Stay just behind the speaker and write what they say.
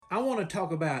want to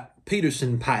talk about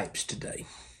Peterson pipes today.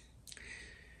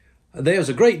 There's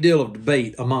a great deal of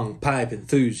debate among pipe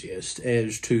enthusiasts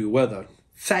as to whether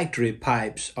factory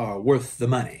pipes are worth the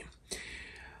money.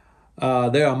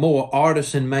 There are more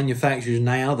artisan manufacturers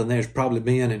now than there's probably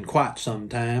been in quite some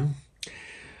time.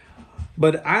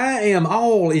 But I am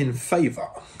all in favor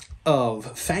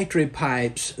of factory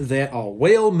pipes that are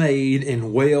well made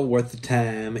and well worth the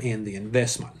time and the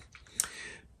investment.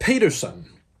 Peterson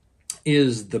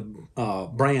is the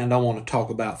brand I want to talk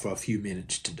about for a few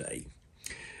minutes today.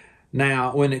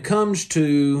 Now, when it comes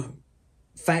to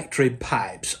factory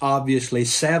pipes, obviously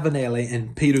Savinelli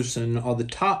and Peterson are the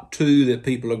top two that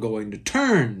people are going to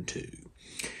turn to.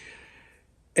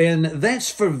 And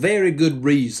that's for very good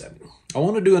reason. I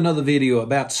want to do another video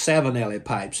about Savinelli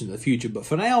pipes in the future, but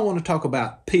for now I want to talk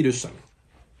about Peterson.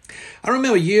 I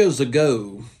remember years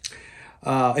ago,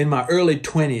 in my early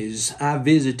 20s, I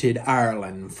visited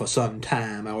Ireland for some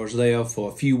time. I was there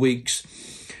for a few weeks,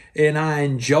 and I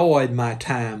enjoyed my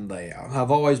time there.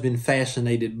 I've always been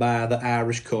fascinated by the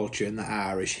Irish culture and the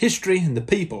Irish history and the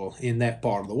people in that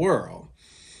part of the world.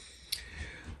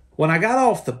 When I got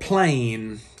off the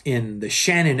plane in the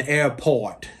Shannon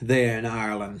Airport there in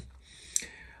Ireland,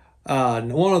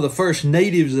 one of the first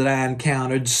natives that I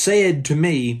encountered said to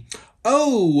me,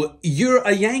 "Oh, you're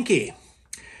a Yankee."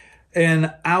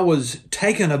 And I was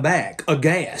taken aback,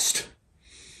 aghast.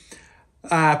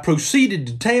 I proceeded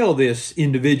to tell this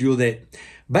individual that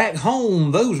back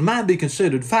home, those might be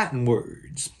considered fighting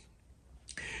words.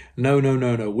 No.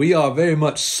 We are very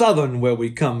much Southern where we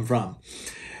come from.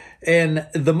 And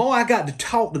the more I got to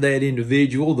talk to that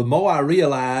individual, the more I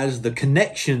realized the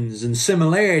connections and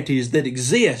similarities that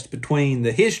exist between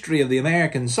the history of the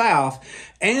American South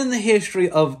and the history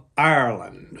of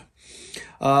Ireland.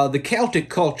 The Celtic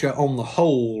culture on the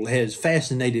whole has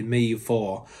fascinated me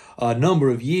for a number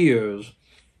of years.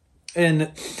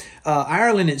 And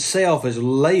Ireland itself is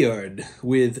layered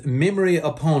with memory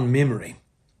upon memory.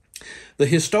 The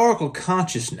historical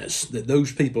consciousness that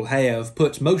those people have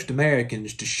puts most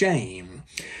Americans to shame.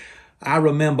 I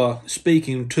remember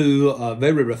speaking to a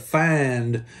very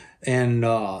refined and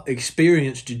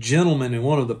experienced gentleman in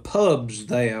one of the pubs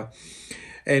there,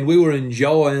 and we were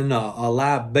enjoying a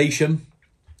libation.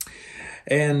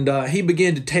 And he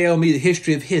began to tell me the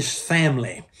history of his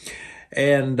family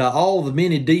and all the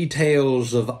many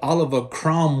details of Oliver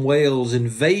Cromwell's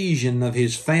invasion of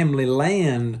his family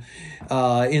land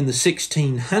in the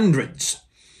 1600s.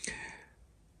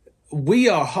 We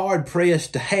are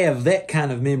hard-pressed to have that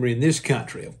kind of memory in this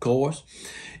country, of course.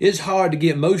 It's hard to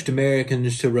get most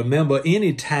Americans to remember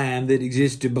any time that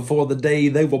existed before the day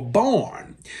they were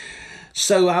born.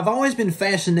 So I've always been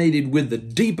fascinated with the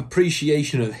deep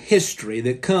appreciation of history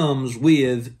that comes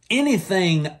with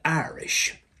anything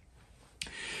Irish.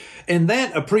 And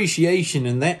that appreciation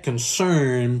and that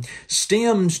concern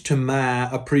stems to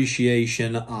my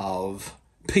appreciation of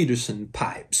Peterson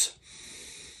pipes.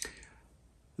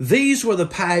 These were the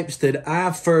pipes that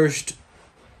I first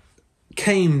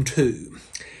came to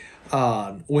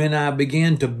when I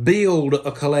began to build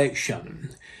a collection.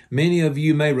 Many of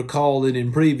you may recall that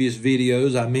in previous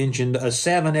videos I mentioned a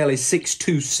Savinelli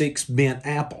 626 bent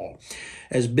apple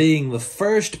as being the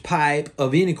first pipe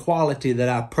of any quality that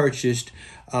I purchased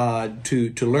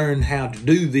to learn how to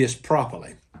do this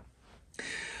properly.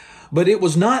 But it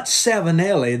was not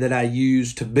Savinelli that I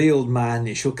used to build my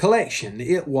initial collection.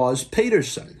 It was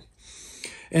Peterson.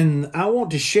 And I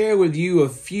want to share with you a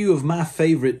few of my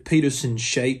favorite Peterson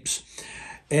shapes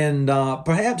and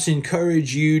perhaps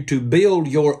encourage you to build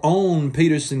your own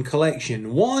Peterson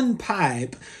collection. One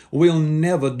pipe will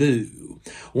never do.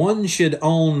 One should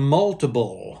own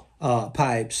multiple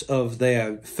pipes of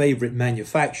their favorite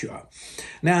manufacturer.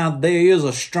 Now, there is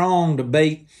a strong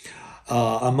debate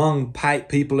among pipe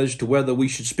people as to whether we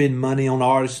should spend money on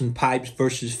artisan pipes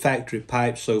versus factory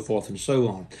pipes, so forth and so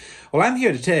on. Well, I'm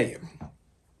here to tell you,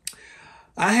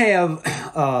 I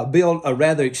have built a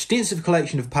rather extensive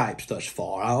collection of pipes thus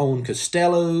far. I own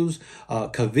Costellos,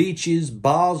 Caviches,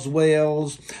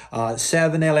 Boswells,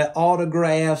 Savinelli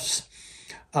autographs,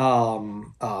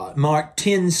 Mark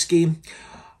Tinsky,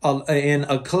 and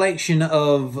a collection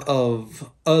of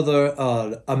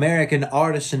other American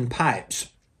artisan pipes.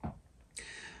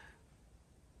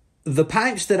 The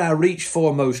pipes that I reach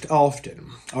for most often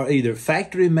are either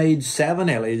factory-made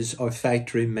Savinellis or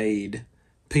factory-made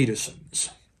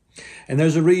Petersons. And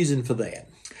there's a reason for that.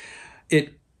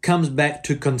 It comes back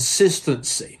to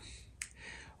consistency.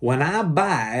 When I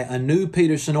buy a new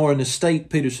Peterson or an estate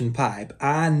Peterson pipe,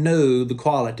 I know the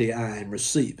quality I am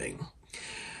receiving.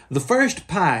 The first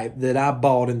pipe that I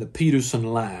bought in the Peterson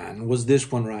line was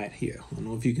this one right here. I don't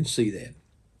know if you can see that.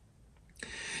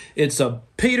 It's a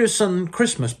Peterson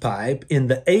Christmas pipe in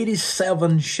the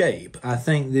 87 shape. I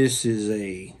think this is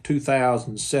a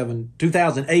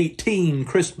 2018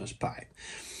 Christmas pipe.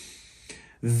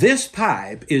 This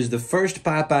pipe is the first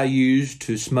pipe I used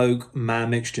to smoke my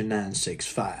Mixture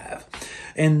 965.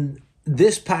 And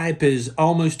this pipe has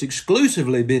almost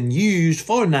exclusively been used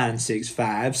for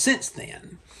 965 since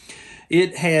then.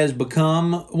 It has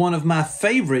become one of my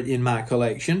favorite in my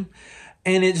collection,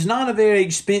 and it's not a very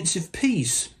expensive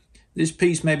piece. This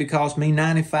piece maybe cost me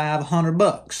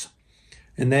 $95-100,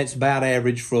 and that's about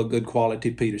average for a good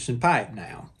quality Peterson pipe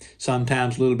now.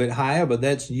 Sometimes a little bit higher, but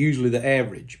that's usually the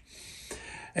average.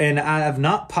 And I have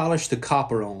not polished the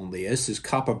copper on this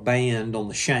copper band on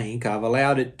the shank. I've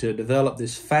allowed it to develop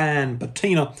this fine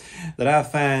patina that I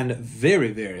find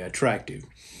very, very attractive.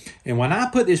 And when I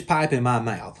put this pipe in my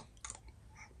mouth,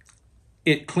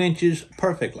 it clenches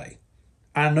perfectly.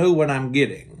 I know what I'm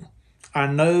getting. I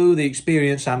know the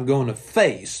experience I'm going to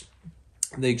face,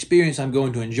 the experience I'm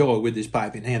going to enjoy with this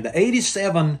pipe in hand. The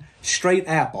 87 straight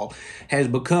apple has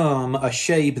become a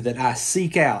shape that I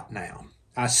seek out now.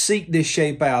 I seek this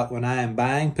shape out when I am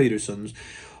buying Petersons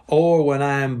or when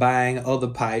I am buying other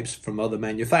pipes from other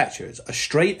manufacturers. A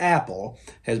straight apple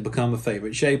has become a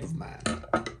favorite shape of mine.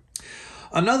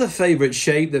 Another favorite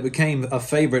shape that became a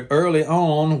favorite early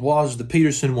on was the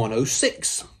Peterson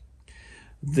 106,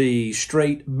 the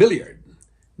straight billiard.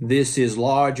 This is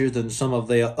larger than some of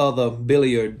their other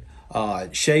billiard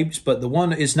shapes, but the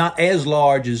one is not as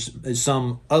large as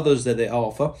some others that they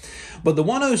offer. But the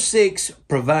 106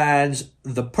 provides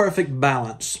the perfect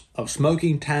balance of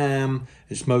smoking time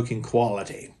and smoking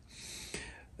quality.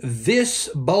 This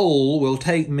bowl will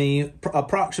take me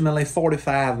approximately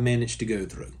 45 minutes to go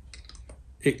through.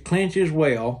 It clenches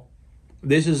well.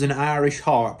 This is an Irish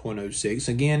Harp 106.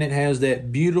 Again, it has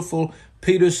that beautiful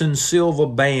Peterson silver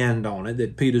band on it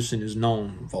that Peterson is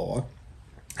known for.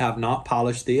 I've not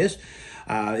polished this.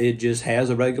 It just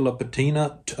has a regular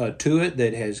patina to it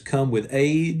that has come with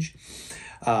age.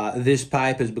 This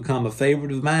pipe has become a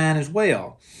favorite of mine as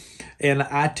well. And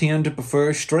I tend to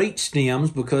prefer straight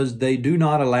stems because they do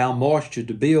not allow moisture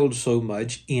to build so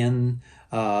much in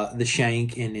the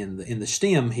shank and in the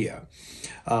stem here.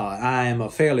 I am a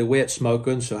fairly wet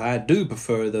smoker, and so I do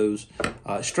prefer those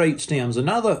straight stems.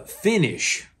 Another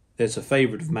finish that's a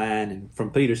favorite of mine and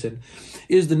from Peterson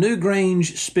is the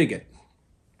Newgrange spigot.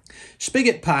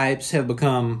 Spigot pipes have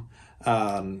become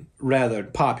rather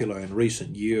popular in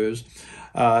recent years.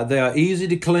 They are easy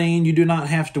to clean. You do not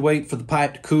have to wait for the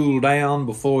pipe to cool down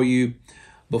before you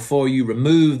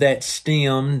remove that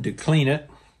stem to clean it.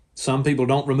 Some people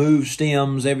don't remove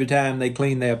stems every time they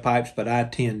clean their pipes, but I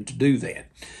tend to do that.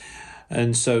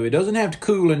 And so it doesn't have to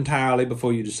cool entirely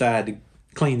before you decide to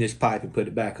clean this pipe and put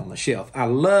it back on the shelf. I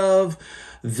love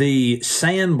the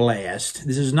sandblast.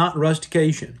 This is not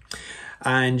rustication.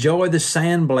 I enjoy the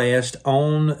sandblast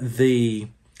on the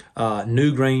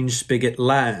Newgrange spigot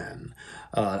line.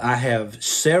 I have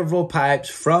several pipes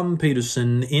from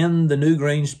Peterson in the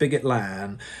Newgrange spigot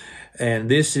line,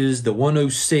 and this is the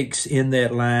 106 in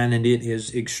that line, and it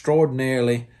is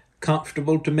extraordinarily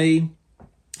comfortable to me.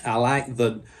 I like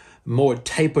the more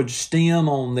tapered stem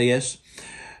on this,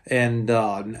 and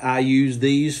I use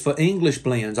these for English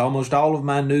blends. Almost all of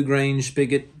my Newgrange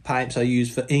spigot pipes I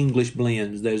use for English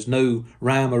blends. There's no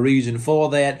rhyme or reason for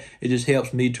that. It just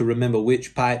helps me to remember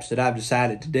which pipes that I've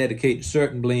decided to dedicate to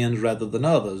certain blends rather than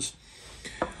others.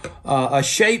 A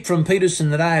shape from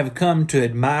Peterson that I have come to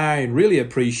admire and really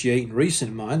appreciate in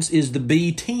recent months is the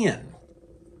B10.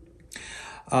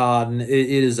 It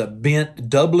is a bent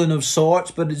Dublin of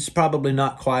sorts, but it's probably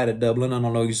not quite a Dublin. I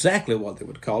don't know exactly what they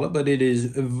would call it, but it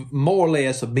is more or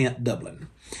less a bent Dublin.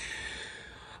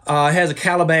 It has a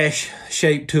calabash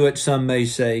shape to it, some may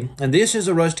say. And this is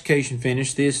a rustication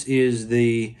finish. This is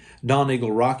the Don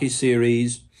Eagle Rocky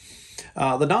series.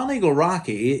 The Don Eagle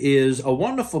Rocky is a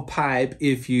wonderful pipe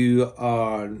if you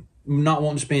are not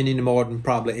wanting to spend any more than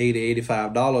probably $80,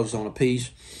 $85 on a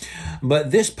piece.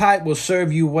 But this pipe will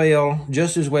serve you well,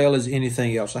 just as well as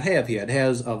anything else I have here. It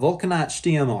has a vulcanite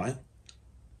stem on it.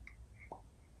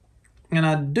 And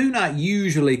I do not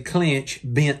usually clench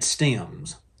bent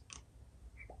stems.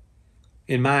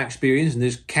 In my experience, and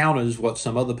this counters what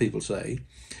some other people say,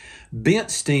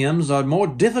 bent stems are more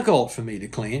difficult for me to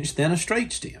clench than a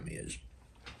straight stem is.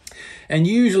 And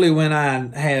usually when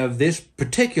I have this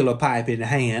particular pipe in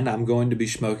hand, I'm going to be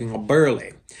smoking a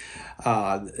burley.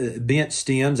 Bent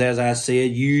stems, as I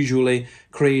said, usually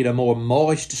create a more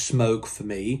moist smoke for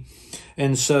me.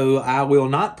 And so I will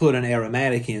not put an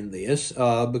aromatic in this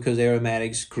because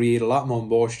aromatics create a lot more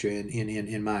moisture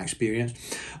in my experience.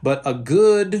 But a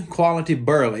good quality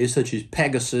burley, such as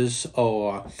Pegasus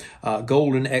or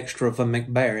Golden Extra from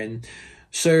McBaron,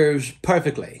 serves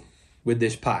perfectly with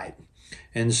this pipe.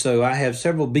 And so I have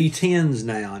several B10s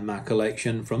now in my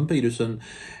collection from Peterson,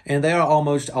 and they are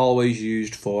almost always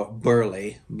used for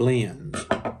burley blends.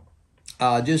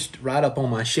 Just right up on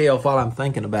my shelf while I'm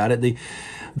thinking about it, the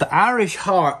Irish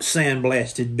Harp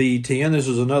Sandblasted B10. This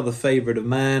is another favorite of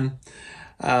mine.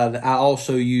 I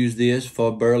also use this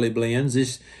for burley blends.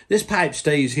 This pipe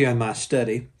stays here in my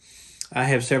study. I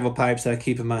have several pipes that I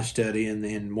keep in my study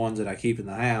and ones that I keep in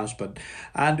the house. But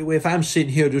if I'm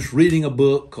sitting here just reading a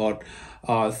book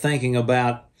or thinking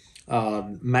about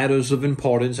matters of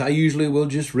importance, I usually will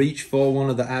just reach for one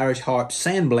of the Irish Harp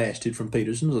Sandblasted from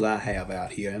Peterson that I have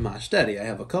out here in my study. I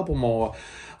have a couple more,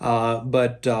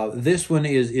 but this one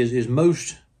is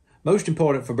most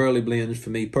important for burley blends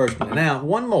for me personally. Now,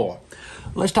 one more.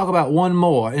 Let's talk about one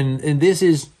more, and this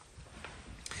is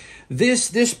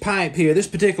this pipe here, this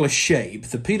particular shape,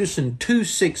 the Peterson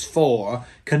 264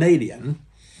 Canadian.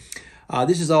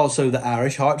 This is also the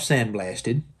Irish Harp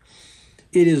Sandblasted.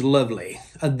 It is lovely.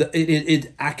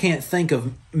 I can't think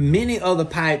of many other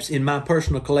pipes in my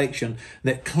personal collection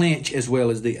that clench as well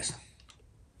as this.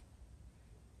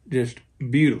 Just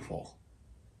beautiful.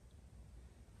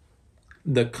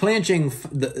 The clenching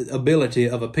ability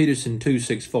of a Peterson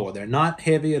 264. They're not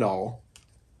heavy at all.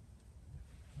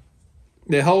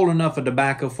 They hold enough of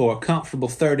tobacco for a comfortable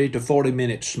 30 to 40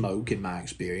 minute smoke in my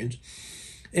experience.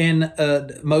 And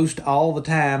most all the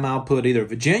time, I'll put either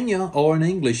Virginia or an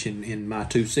English in my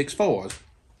 264s.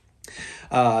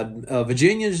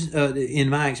 Virginias, in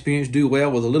my experience, do well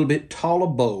with a little bit taller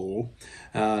bowl.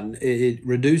 It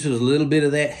reduces a little bit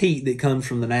of that heat that comes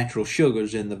from the natural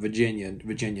sugars in the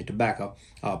Virginia tobacco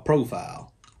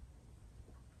profile.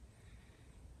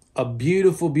 A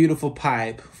beautiful, beautiful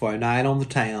pipe for a night on the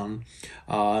town,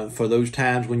 for those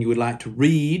times when you would like to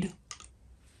read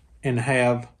and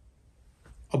have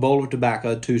a bowl of tobacco.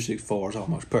 264 is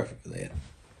almost perfect for that.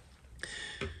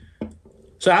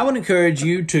 So I would encourage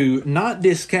you to not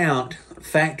discount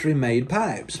factory-made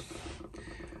pipes.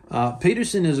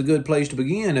 Peterson is a good place to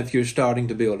begin if you're starting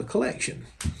to build a collection.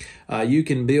 You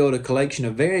can build a collection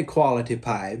of very quality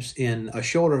pipes in a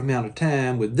shorter amount of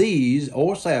time with these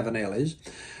or Savinellis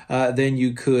than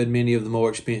you could many of the more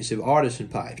expensive artisan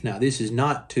pipes. Now, this is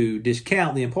not to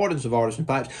discount the importance of artisan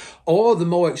pipes or the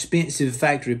more expensive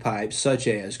factory pipes such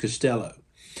as Costello.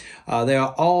 They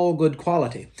are all good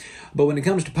quality. But when it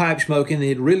comes to pipe smoking,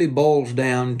 it really boils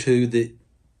down to the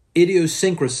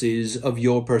idiosyncrasies of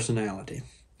your personality.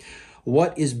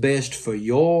 What is best for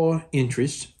your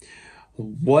interests?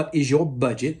 What is your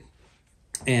budget?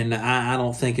 And I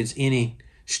don't think it's any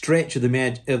stretch of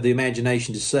the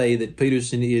imagination to say that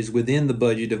Peterson is within the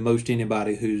budget of most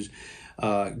anybody who's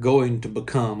going to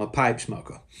become a pipe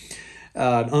smoker.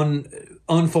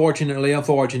 Unfortunately,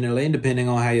 and depending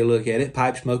on how you look at it,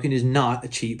 pipe smoking is not a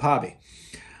cheap hobby.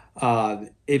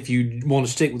 If you want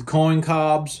to stick with corn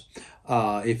cobs,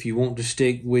 if you want to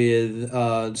stick with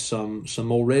some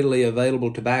more readily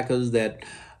available tobaccos that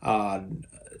are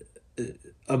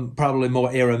probably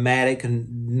more aromatic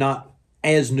and not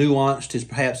as nuanced as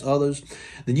perhaps others,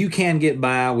 then you can get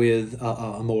by with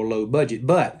a more low budget.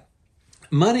 But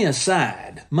money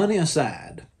aside,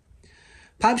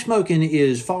 pipe smoking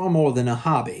is far more than a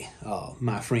hobby,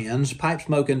 my friends. Pipe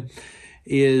smoking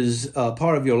is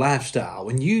part of your lifestyle.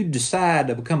 When you decide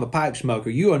to become a pipe smoker,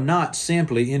 you are not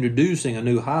simply introducing a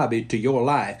new hobby to your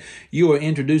life. You are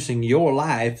introducing your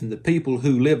life and the people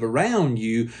who live around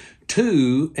you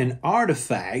to an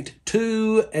artifact,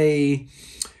 to an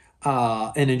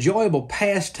enjoyable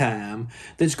pastime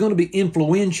that's going to be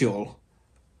influential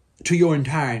to your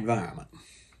entire environment.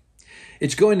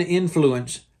 It's going to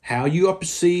influence how you are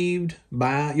perceived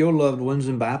by your loved ones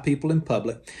and by people in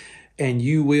public, and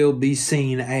you will be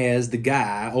seen as the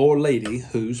guy or lady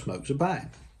who smokes a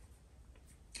pipe.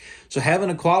 So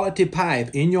having a quality pipe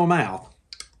in your mouth,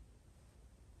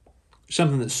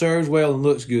 something that serves well and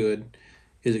looks good,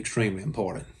 is extremely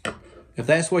important. If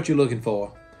that's what you're looking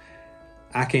for,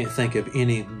 I can't think of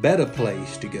any better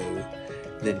place to go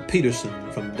than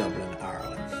Peterson from Dublin,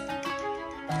 Ireland.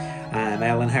 I'm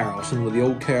Alan Harrelson with the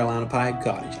Old Carolina Pipe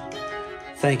Cottage.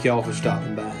 Thank y'all for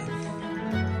stopping by.